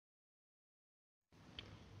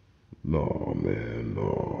Nah, man,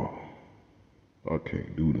 nah. I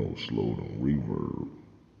can't do no slow down reverb.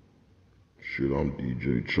 Shit, I'm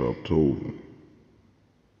DJ CHOPTOVEN.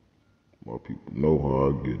 My people know how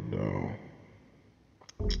I get down.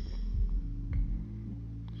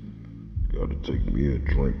 Gotta take me a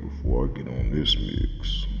drink before I get on this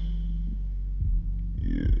mix.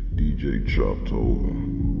 Yeah, DJ CHOPTOVEN,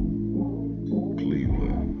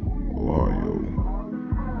 Cleveland, Ohio,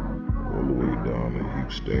 all the way down to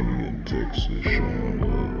Houston, Texas, showing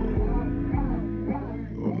love.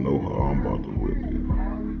 Y'all know how I'm about to rip it.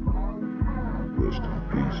 Rest in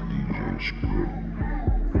peace, DJ Script.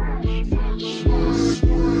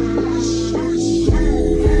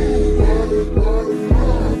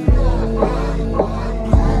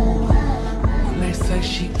 When they say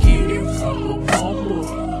she get it from her mama,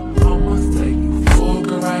 I'ma say you fuck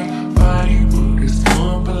her right. Body rude is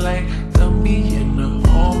unpolite. Tell me in the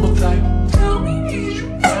humble type. Tell me is you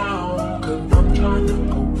down? Cause I'm trying to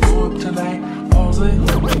go up tonight. All's in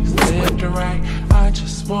ways left and right. I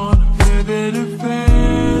just wanna live in a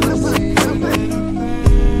fantasy.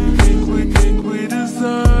 Think we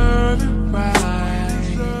deserve it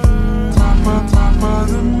right. Top of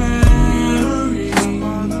the memory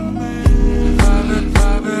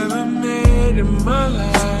I've ever made in my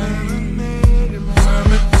life.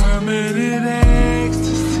 Permanent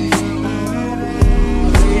ecstasy.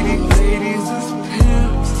 Ladies is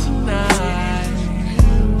pimps tonight.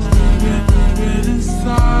 Living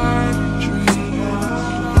inside a dream.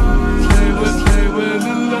 Play with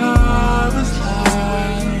the love is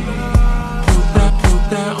like. Put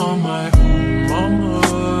that on my mama,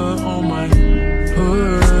 on my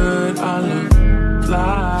hood. I look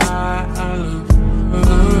fly, I look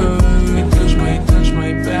good. Touch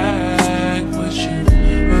my back with you.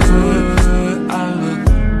 Good, I look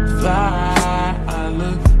fly, I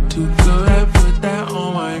look too good. Put that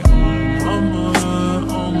on my mama,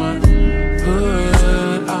 on my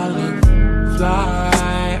hood. I look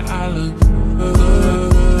fly, I look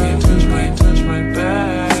good. Touch my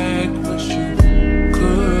back with you.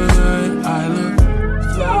 Good, I look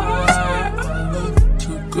fly, I look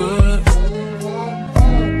too good.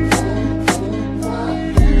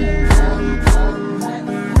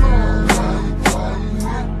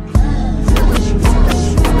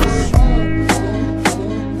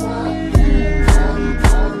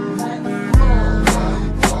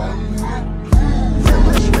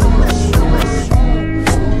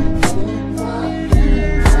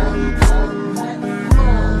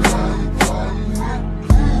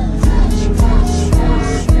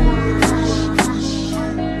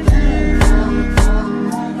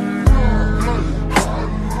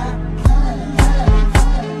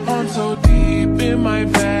 I'm so deep in my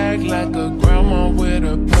bag, like a grandma with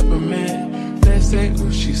a peppermint. They say,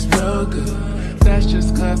 ooh, she smell good. That's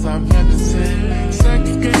just cause I'm hesitant. Sex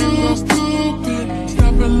game so stupid,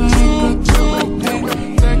 stopping like a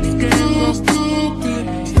toupee.